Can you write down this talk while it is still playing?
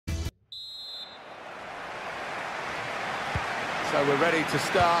So we're ready to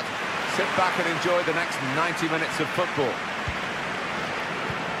start. Sit back and enjoy the next 90 minutes of football.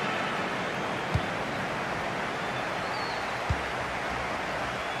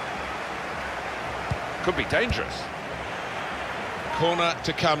 Could be dangerous. Corner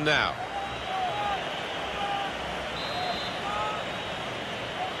to come now.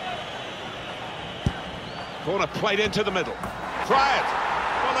 Corner played into the middle. Fired.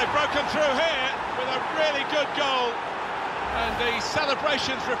 Well, they've broken through here with a really good goal. And the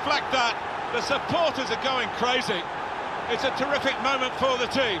celebrations reflect that. The supporters are going crazy. It's a terrific moment for the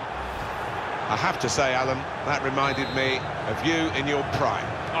team. I have to say, Alan, that reminded me of you in your prime.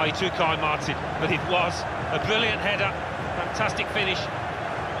 Oh, you're too kind, Martin, but it was a brilliant header, fantastic finish.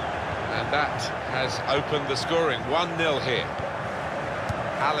 And that has opened the scoring, 1-0 here.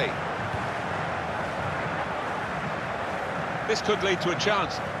 Ali. This could lead to a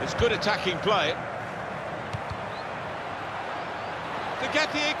chance. It's good attacking play. To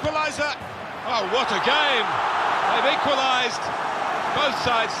get the equaliser. Oh, what a game! They've equalised. Both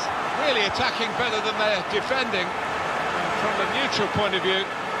sides really attacking better than they're defending. And from the neutral point of view,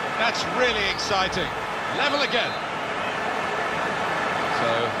 that's really exciting. Level again. So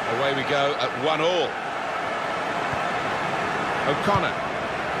away we go at 1-1. O'Connor.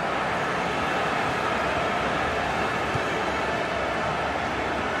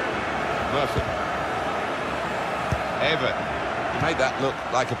 Murphy. Evan. He made that look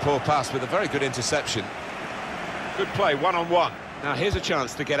like a poor pass with a very good interception. Good play, one-on-one. Now here's a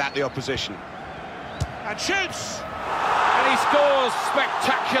chance to get at the opposition. And shoots! And he scores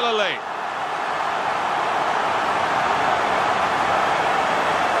spectacularly.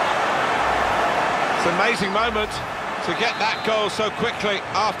 It's an amazing moment to get that goal so quickly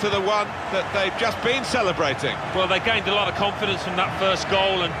after the one that they've just been celebrating. Well, they gained a lot of confidence from that first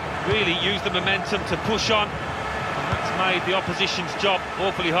goal and really used the momentum to push on. And that's made the opposition's job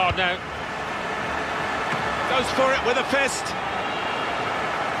awfully hard now. Goes for it with a fist.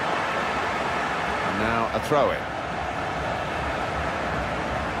 And now a throw-in.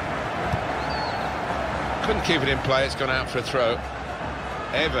 Couldn't keep it in play, it's gone out for a throw.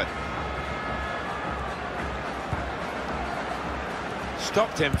 Evan.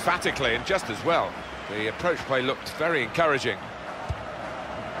 Stopped emphatically and just as well. The approach play looked very encouraging.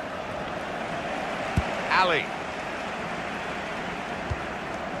 Ali.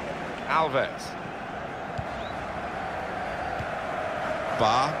 Alves.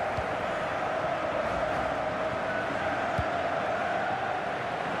 Bar.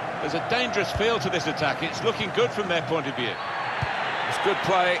 There's a dangerous feel to this attack. It's looking good from their point of view. It's good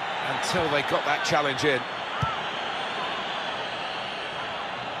play until they got that challenge in.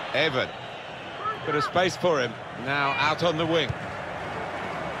 Evan. Bit of space for him. Now out on the wing. And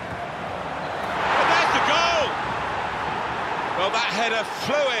there's the goal! Well, that header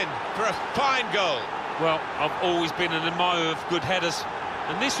flew in for a fine goal. Well, I've always been an admirer of good headers,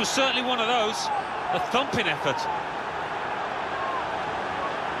 and this was certainly one of those. A thumping effort.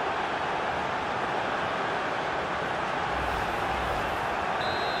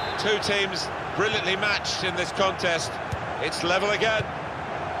 Two teams brilliantly matched in this contest. It's level again.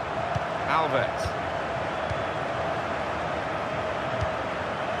 Alves.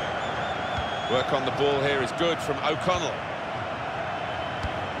 Work on the ball here is good from O'Connell.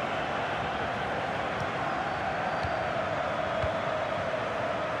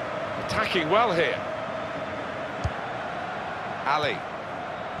 Attacking well here. Ali.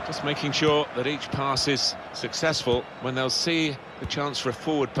 Just making sure that each pass is successful. When they'll see the chance for a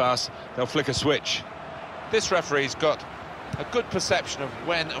forward pass, they'll flick a switch. This referee's got a good perception of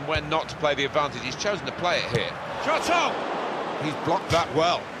when and when not to play the advantage. He's chosen to play it here. Shot on! He's blocked that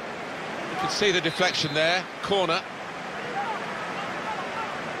well. You can see the deflection there. Corner.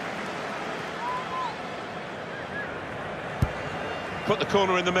 Put the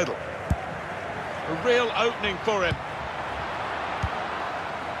corner in the middle. A real opening for him.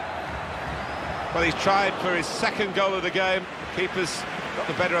 Well, he's tried for his second goal of the game. The keeper's got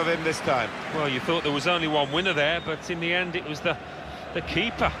the better of him this time. Well, you thought there was only one winner there, but in the end it was the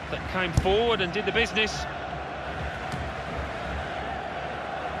keeper that came forward and did the business.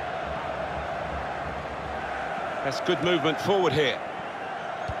 That's good movement forward here.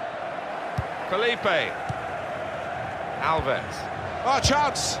 Felipe. Alves. Oh,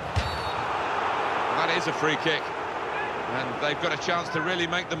 chance! That is a free kick. And they've got a chance to really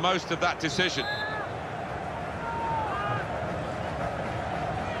make the most of that decision.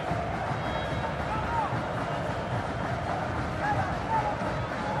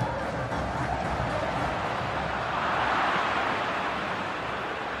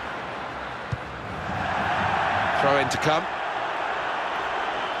 Throw in to come.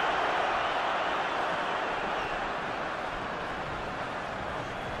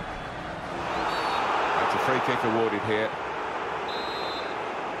 kick awarded here.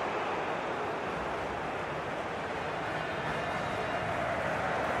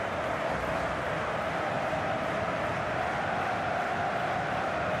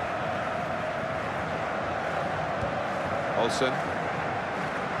 Olsen.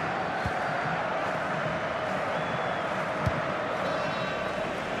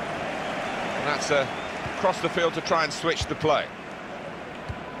 And that's across the field to try and switch the play.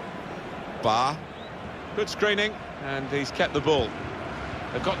 Bar. Good screening, and he's kept the ball.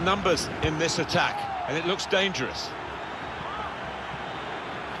 They've got numbers in this attack, and it looks dangerous.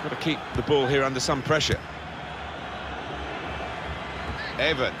 Got to keep the ball here under some pressure.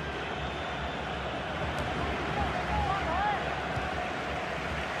 Evan.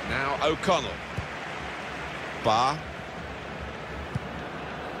 Now O'Connell. Bar.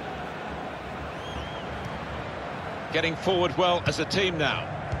 Getting forward well as a team now.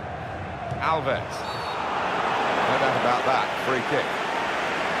 Alves. No doubt about that. Free kick.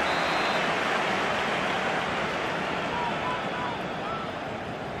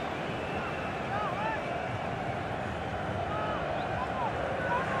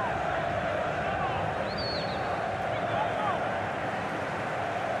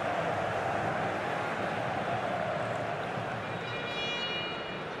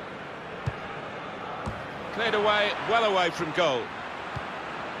 Cleared away, well away from goal.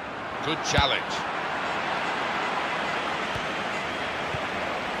 Good challenge.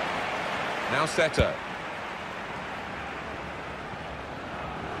 Now Seto.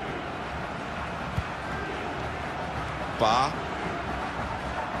 Bar.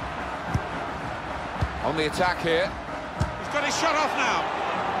 On the attack here. He's got his shot off now.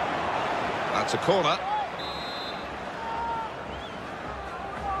 That's a corner.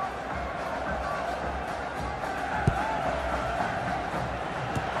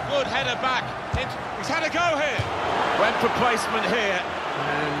 Good header back. He's had a go here. Went for placement here,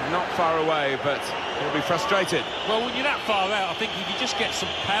 and not far away, but he'll be frustrated. Well, when you're that far out, I think if you just get some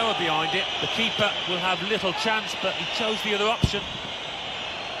power behind it, the keeper will have little chance, but he chose the other option.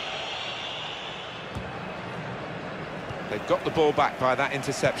 They've got the ball back by that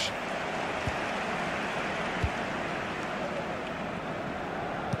interception.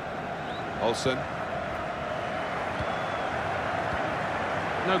 Olsen.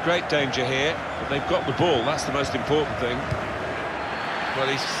 No great danger here, but they've got the ball. That's the most important thing. Well,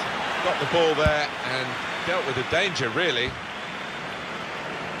 he's got the ball there and dealt with the danger, really.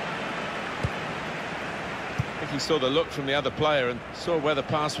 I think he saw the look from the other player and saw where the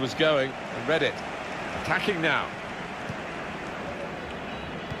pass was going and read it. Attacking now.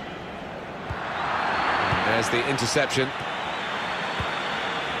 And there's the interception.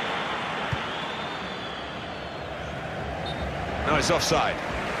 No, it's offside.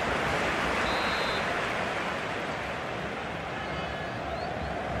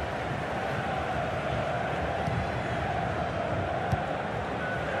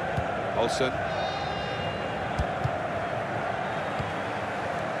 Olsen.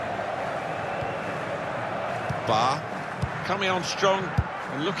 Bar. Coming on strong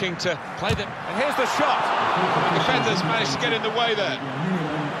and looking to play them. And here's the shot. The defenders managed to get in the way there.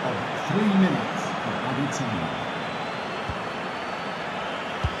 3 minutes of added time.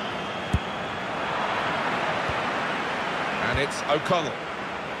 And it's O'Connell.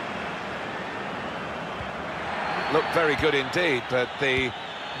 Looked very good indeed, but the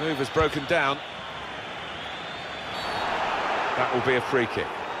move has broken down. That will be a free kick.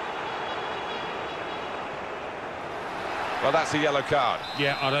 Well, that's a yellow card.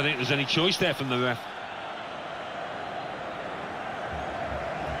 Yeah, I don't think there's any choice there from the ref.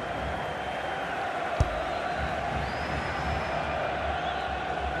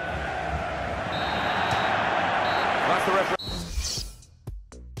 That's the referee.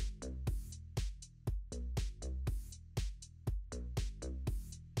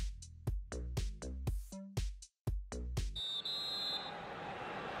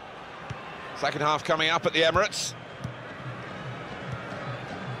 Second half coming up at the Emirates.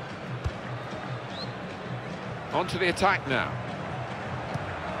 On to the attack now.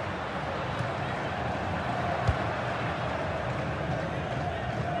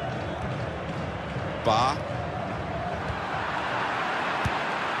 Bar.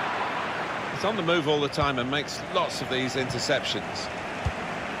 He's on the move all the time and makes lots of these interceptions.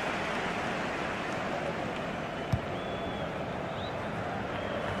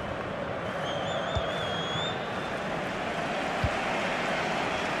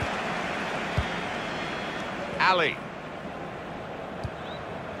 Ali.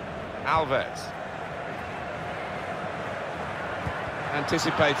 Alves.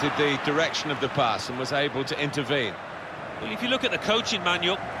 anticipated the direction of the pass and was able to intervene. Well, if you look at the coaching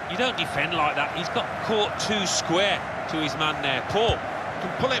manual, you don't defend like that. He's got caught too square to his man there. Poor.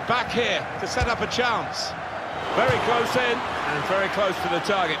 Can pull it back here to set up a chance. Very close in and very close to the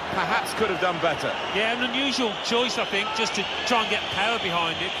target. Perhaps could have done better. Yeah, an unusual choice, I think, just to try and get power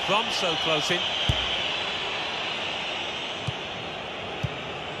behind it from so close in.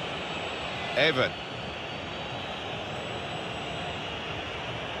 Evan.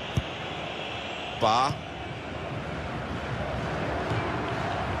 Bar.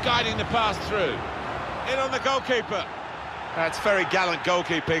 Guiding the pass through. In on the goalkeeper. That's very gallant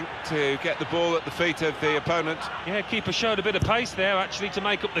goalkeeping to get the ball at the feet of the opponent. Yeah, keeper showed a bit of pace there, actually, to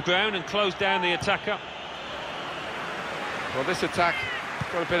make up the ground and close down the attacker. Well, this attack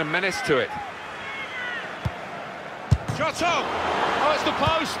got a bit of menace to it. Shot on! Oh, it's the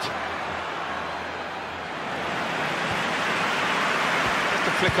post! Just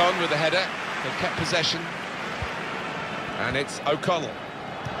a flick on with the header. They've kept possession. And it's O'Connell.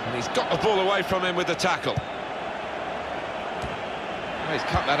 And he's got the ball away from him with the tackle. Oh, he's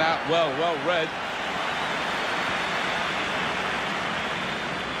cut that out well read.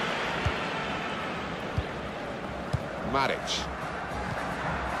 Maric.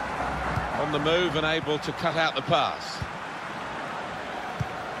 On the move and able to cut out the pass.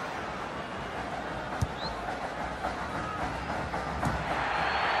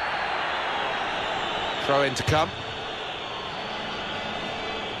 Throw in to come.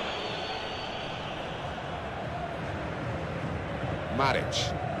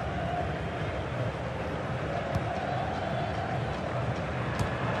 Maric.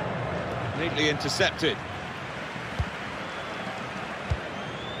 Neatly intercepted.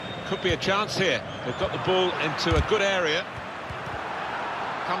 Could be a chance here. They've got the ball into a good area.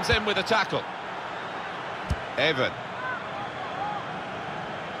 Comes in with a tackle. Evan.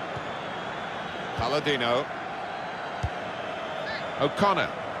 Palladino. O'Connor.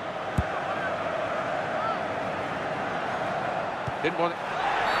 Didn't want it.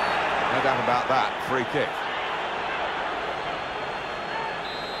 No doubt about that. Free kick.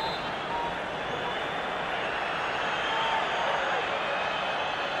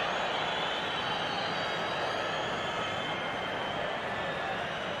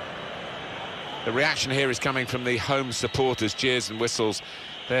 The reaction here is coming from the home supporters, jeers and whistles.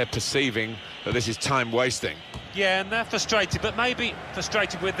 They're perceiving that this is time wasting. Yeah, and they're frustrated, but maybe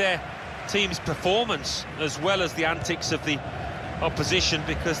frustrated with their team's performance as well as the antics of the opposition,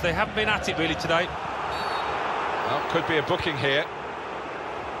 because they haven't been at it really today. Well, could be a booking here.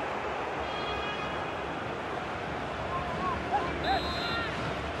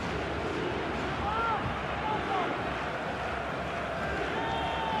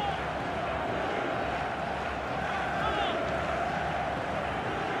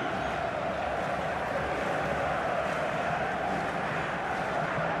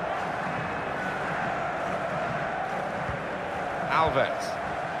 Alves.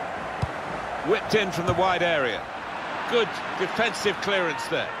 Whipped in from the wide area. Good defensive clearance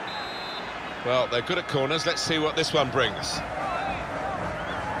there. Well, they're good at corners. Let's see what this one brings.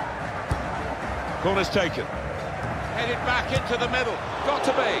 Corner's taken. Headed back into the middle. Got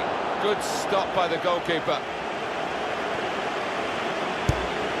to be. Good stop by the goalkeeper.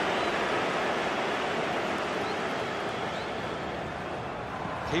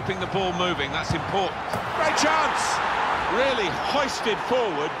 Keeping the ball moving, that's important. Great chance! Really hoisted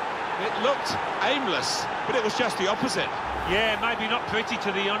forward. It looked aimless, but it was just the opposite. Yeah, maybe not pretty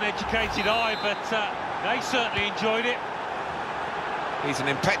to the uneducated eye, but they certainly enjoyed it. He's an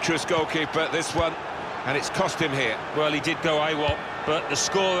impetuous goalkeeper, this one, and it's cost him here. Well, he did go AWOL, but the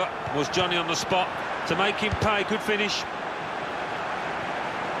scorer was Johnny on the spot to make him pay. Good finish.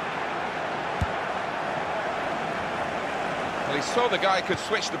 Well, he saw the guy could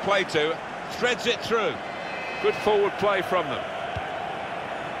switch the play to, threads it through. Good forward play from them.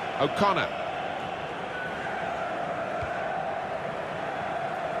 O'Connor.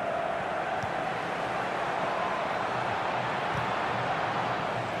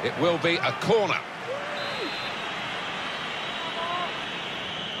 It will be a corner.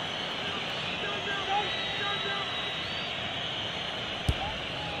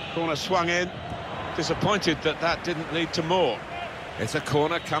 Corner swung in. Disappointed that that didn't lead to more. It's a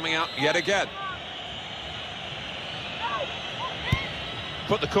corner coming out yet again.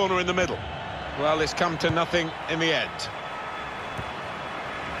 Put the corner in the middle. Well, it's come to nothing in the end.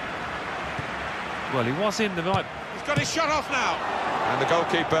 Well, he was in the right... He's got his shot off now. And the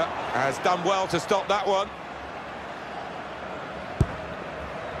goalkeeper has done well to stop that one.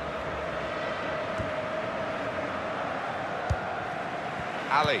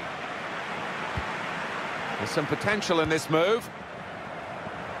 Ali. There's some potential in this move.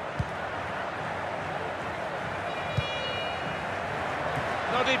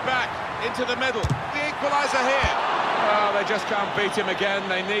 Nodded back into the middle. The equaliser here. Oh, they just can't beat him again.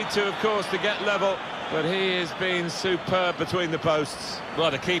 They need to, of course, to get level. But he has been superb between the posts.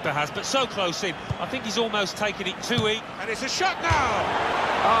 Well, the keeper has, but so close in. I think he's almost taken it too easy. And it's a shot now!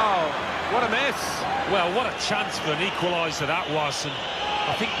 Oh, what a miss. Well, what a chance for an equaliser that was. And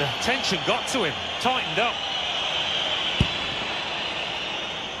I think the tension got to him, tightened up.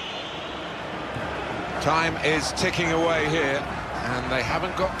 Time is ticking away here, and they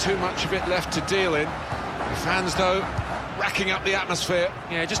haven't got too much of it left to deal in. The fans, though, racking up the atmosphere.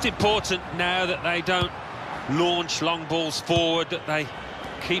 Yeah, just important now that they don't launch long balls forward, that they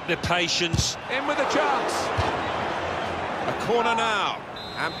keep their patience. In with a chance. A corner now,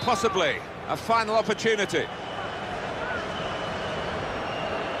 and possibly a final opportunity.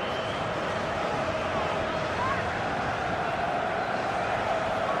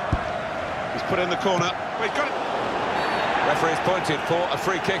 He's put in the corner. Well, he's got it. Referee's pointed for a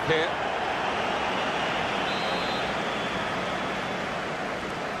free kick here.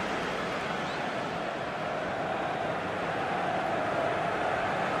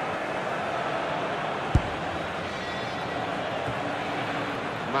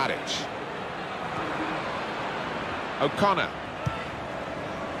 Maric. O'Connor.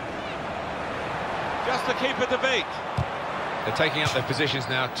 Just the keeper to beat. They're taking up their positions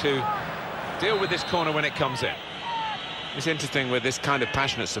now to deal with this corner when it comes in. It's interesting with this kind of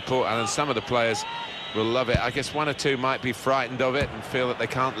passionate support, and some of the players will love it. I guess one or two might be frightened of it and feel that they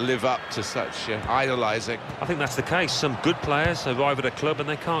can't live up to such idolising. I think that's the case. Some good players arrive at a club and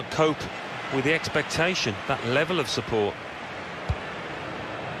they can't cope with the expectation, that level of support.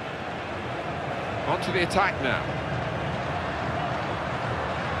 On to the attack now.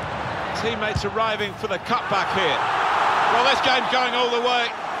 Teammates arriving for the cutback here. Well, this game's going all the way.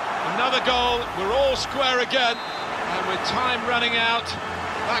 Another goal, we're all square again. And with time running out,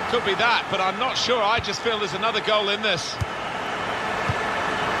 that could be that, but I'm not sure. I just feel there's another goal in this.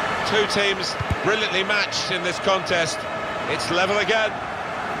 Two teams brilliantly matched in this contest. It's level again.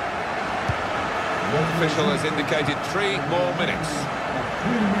 The official has indicated 3 more minutes.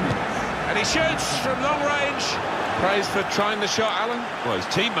 3 minutes. And he shoots from long range. Praise for trying the shot, Alan. Well, his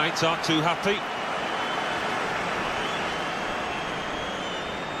teammates aren't too happy.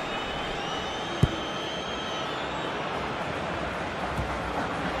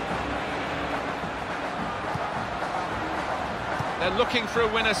 They're looking for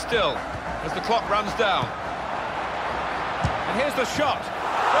a winner still as the clock runs down. And here's the shot.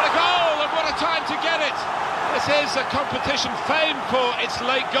 What a goal, and what a time to get it. This is a competition famed for its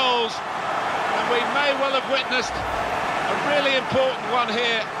late goals, and we may well have witnessed a really important one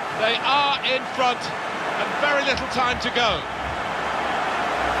here. They are in front and very little time to go.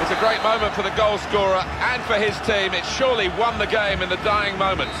 It's a great moment for the goal scorer and for his team. It surely won the game in the dying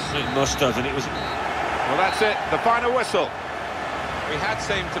moments. It must have, and it was... Well, that's it, the final whistle. We had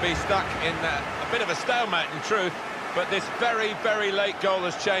seemed to be stuck in a bit of a stalemate in truth, but this very, very late goal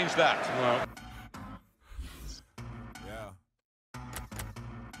has changed that. Well,